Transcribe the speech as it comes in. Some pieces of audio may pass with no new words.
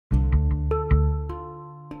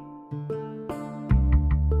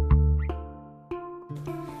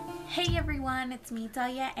Hey everyone, it's me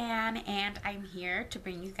Dahlia Ann, and I'm here to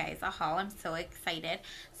bring you guys a haul. I'm so excited.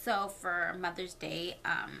 So for Mother's Day,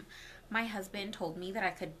 my husband told me that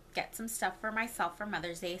I could get some stuff for myself for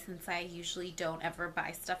Mother's Day, since I usually don't ever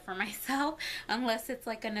buy stuff for myself unless it's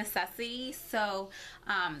like a necessity. So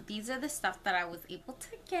these are the stuff that I was able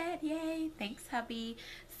to get. Yay, thanks hubby.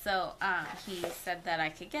 So he said that I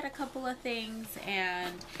could get a couple of things,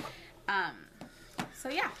 and so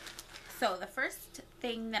yeah. So the first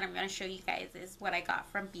thing that I'm going to show you guys is what I got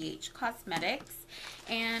from BH Cosmetics,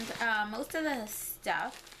 and most of the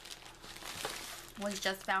stuff was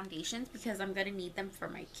just foundations because I'm going to need them for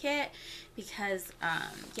my kit, because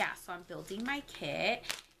yeah, so I'm building my kit,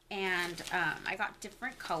 and I got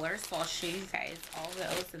different colors, so I'll show you guys all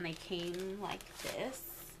those, and they came like this,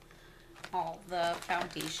 all the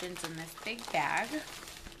foundations in this big bag,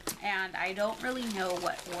 and I don't really know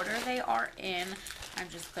what order they are in. I'm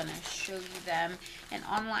just gonna show you them, and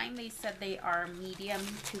online they said they are medium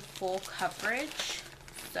to full coverage.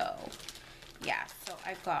 So yeah, so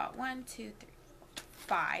I've got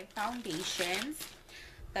 5 foundations.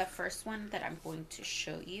 The first one that I'm going to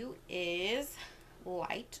show you is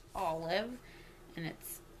Light Olive, and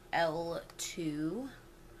it's L2. You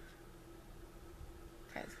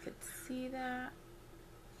guys could see that.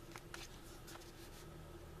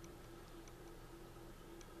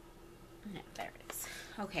 No, there it is.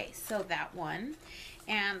 Okay, so that one,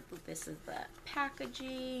 and this is the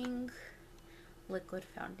packaging. Liquid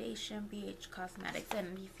foundation, BH Cosmetics.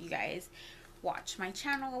 And if you guys watch my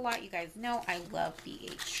channel a lot, you guys know I love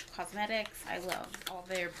BH Cosmetics. I love all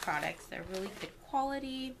their products. They're really good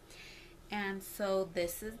quality. And so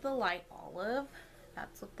this is the Light Olive.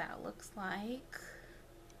 That's what that looks like.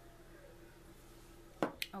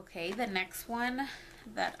 Okay, the next one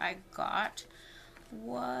that I got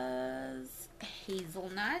was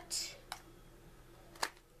Hazelnut.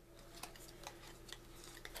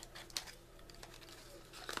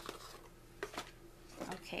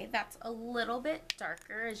 Okay, that's a little bit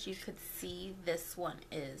darker. As you could see, this one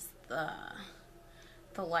is the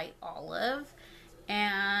Light Olive,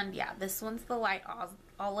 and yeah, this one's the Light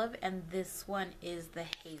Olive, and this one is the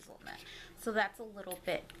Hazelnut. So that's a little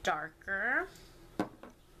bit darker.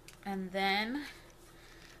 And then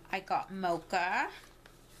I got Mocha.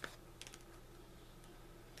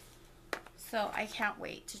 So I can't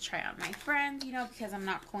wait to try on my friends, you know, because I'm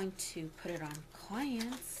not going to put it on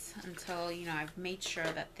clients until, you know, I've made sure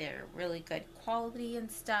that they're really good quality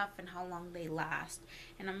and stuff, and how long they last.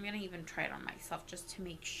 And I'm going to even try it on myself just to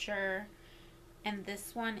make sure. And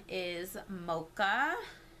this one is Mocha.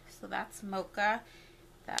 So that's Mocha.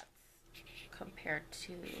 That's compared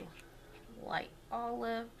to Light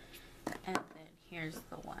Olive. And then here's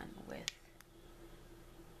the one with,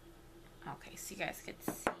 okay, so you guys could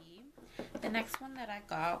see. The next one that I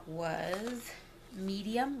got was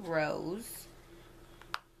Medium Rose.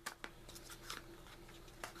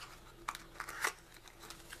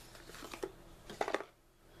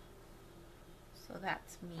 So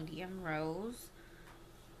that's Medium Rose.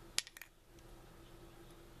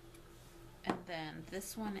 And then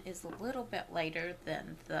this one is a little bit lighter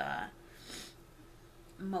than the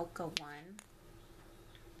Mocha one.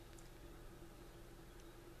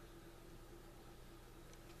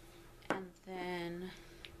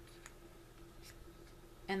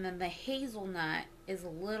 And then the Hazelnut is a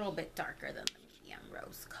little bit darker than the Medium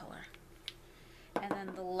Rose color. And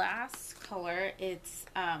then the last color, it's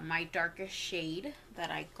my darkest shade that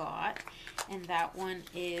I got, and that one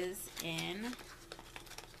is in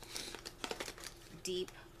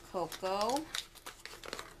Deep Cocoa.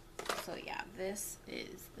 So yeah, this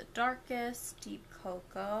is the darkest, Deep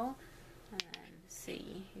Cocoa, and then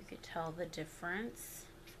see, you could tell the difference.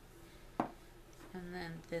 And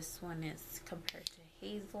then this one is compared to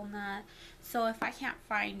Hazelnut. So if I can't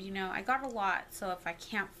find, you know, I got a lot, so if I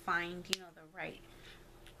can't find, you know, the right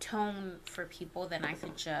tone for people, then I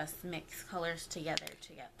could just mix colors together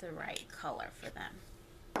to get the right color for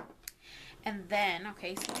them. And then,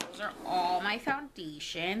 okay, so those are all my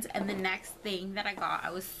foundations. And the next thing that I got, I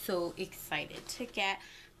was so excited to get,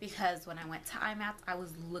 because when I went to IMATS, I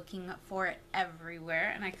was looking for it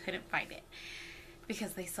everywhere and I couldn't find it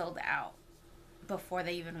because they sold out before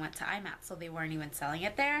they even went to IMATS, so they weren't even selling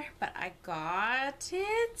it there. But I got it.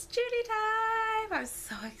 It's Judy time. I'm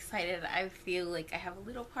so excited. I feel like I have a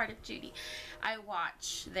little part of Judy. I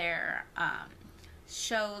watch their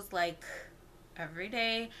shows like every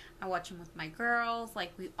day. I watch them with my girls.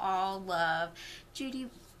 Like, we all love Judy,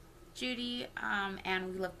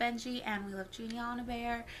 and we love Benji, and we love Juliana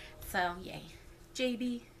Bear. So yay,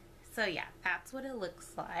 JB. So yeah, that's what it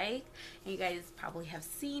looks like. And you guys probably have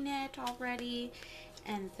seen it already.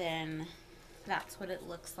 And then that's what it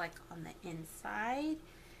looks like on the inside.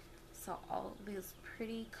 So all these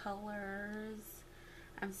pretty colors.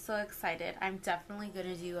 I'm so excited. I'm definitely going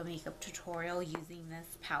to do a makeup tutorial using this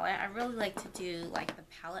palette. I really like to do like the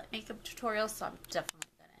palette makeup tutorial, so I'm definitely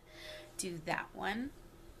going to do that one.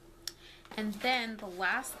 And then the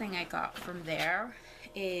last thing I got from there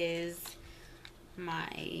is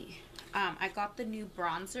my, I got the new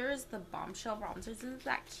bronzers, the Bombshell bronzers. Isn't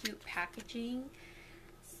that cute packaging?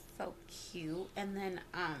 So cute. And then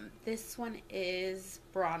this one is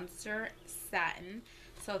bronzer satin.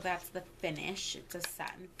 So that's the finish. It's a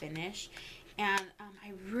satin finish. And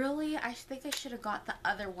I think I should have got the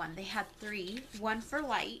other one. They had 3. One for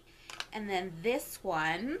light. And then this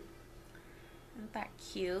one. Isn't that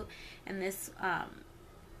cute? And this,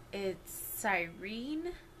 it's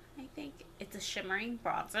Cyrene, I think. It's a shimmering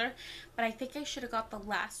bronzer. But I think I should have got the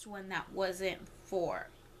last one that wasn't 4.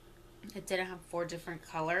 It didn't have 4 different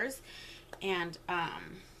colors. And,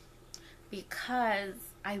 because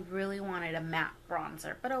I really wanted a matte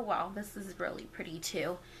bronzer, but oh well, this is really pretty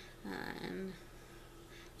too.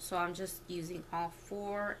 So I'm just using all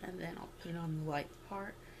 4, and then I'll put it on the light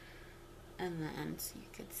part, and then so you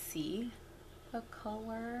could see the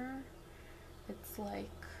color. It's like,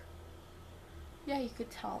 yeah, you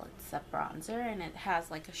could tell it's a bronzer, and it has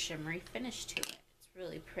like a shimmery finish to it. It's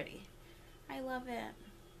really pretty. I love it.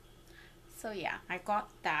 So yeah, I got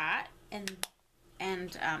that, and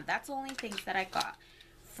that's the only things that I got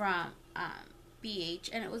from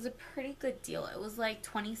BH, and it was a pretty good deal. It was like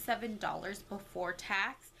 $27 before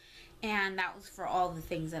tax, and that was for all the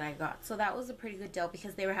things that I got. So that was a pretty good deal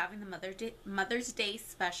because they were having the Mother's Day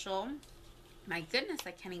special. My goodness,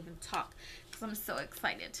 I can't even talk because I'm so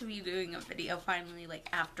excited to be doing a video finally, like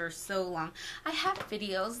after so long. I have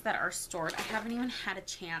videos that are stored. I haven't even had a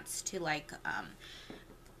chance to like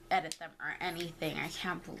edit them or anything. I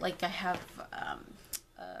can't, like, I have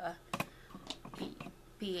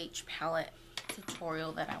BH palette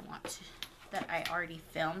tutorial that I already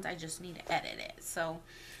filmed. I just need to edit it. So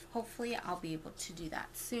hopefully I'll be able to do that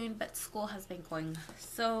soon. But school has been going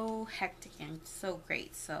so hectic and so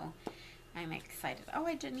great. So I'm excited. Oh,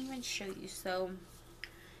 I didn't even show you. So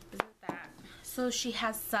isn't that? So she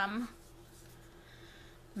has some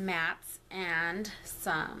mattes and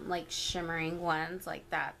some like shimmering ones. Like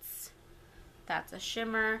that's a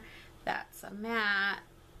shimmer, that's a matte,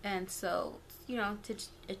 and so, you know, to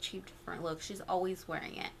achieve different looks. She's always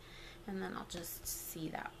wearing it. And then I'll just see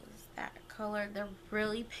that was that color. They're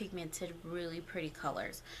really pigmented, really pretty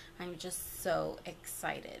colors. I'm just so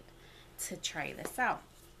excited to try this out.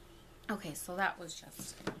 Okay, so that was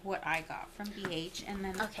just what I got from BH. And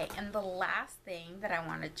then, okay, and the last thing that I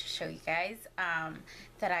wanted to show you guys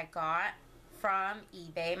that I got from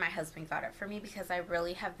eBay. My husband got it for me because I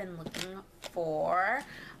really have been looking for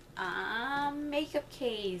makeup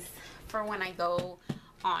case for when I go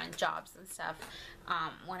on jobs and stuff.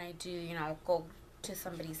 When I do, you know, go to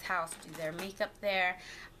somebody's house, do their makeup there,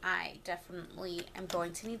 I definitely am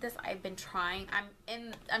going to need this. I've been trying.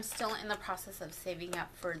 I'm still in the process of saving up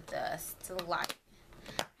for the Stilite.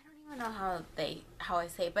 I don't even know how I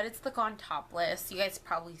say it, but it's the Gone Topless. You guys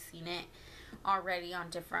probably seen it already on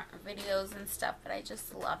different videos and stuff, but I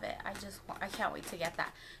just love it. I can't wait to get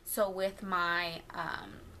that. So with my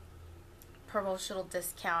promotional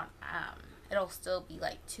discount, it'll still be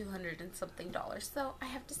like $200 and something. So I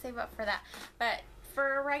have to save up for that. But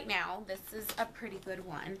for right now, this is a pretty good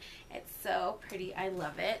one. It's so pretty. I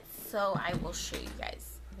love it. So I will show you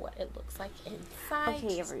guys what it looks like inside.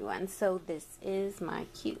 Okay, everyone, so this is my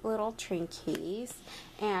cute little tray case,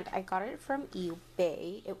 and I got it from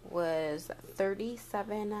eBay. It was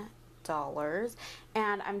 $37,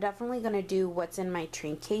 and I'm definitely gonna do what's in my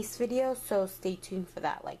tray case video, so stay tuned for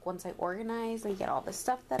that. Like once I organize and get all the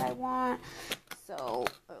stuff that I want. So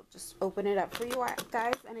I'll just open it up for you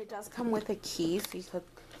guys, and it does come with a key, so you could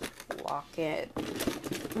lock it.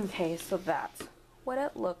 Okay, so that's what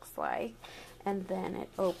it looks like. And then it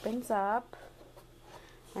opens up,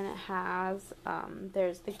 and it has,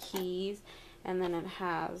 there's the keys, and then it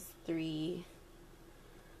has 3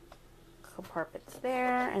 compartments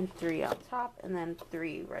there, and 3 on top, and then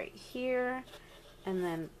 3 right here, and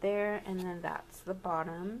then there, and then that's the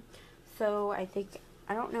bottom. So I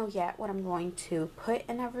don't know yet what I'm going to put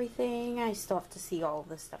in everything. I still have to see all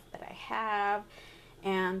the stuff that I have,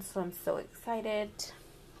 and so I'm so excited.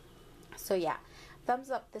 So yeah.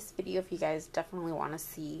 Thumbs up this video if you guys definitely want to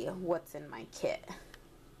see what's in my kit.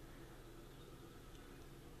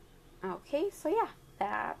 Okay, so yeah,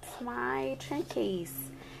 that's my tray case.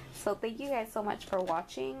 So thank you guys so much for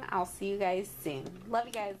watching. I'll see you guys soon. Love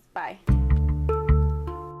you guys. Bye.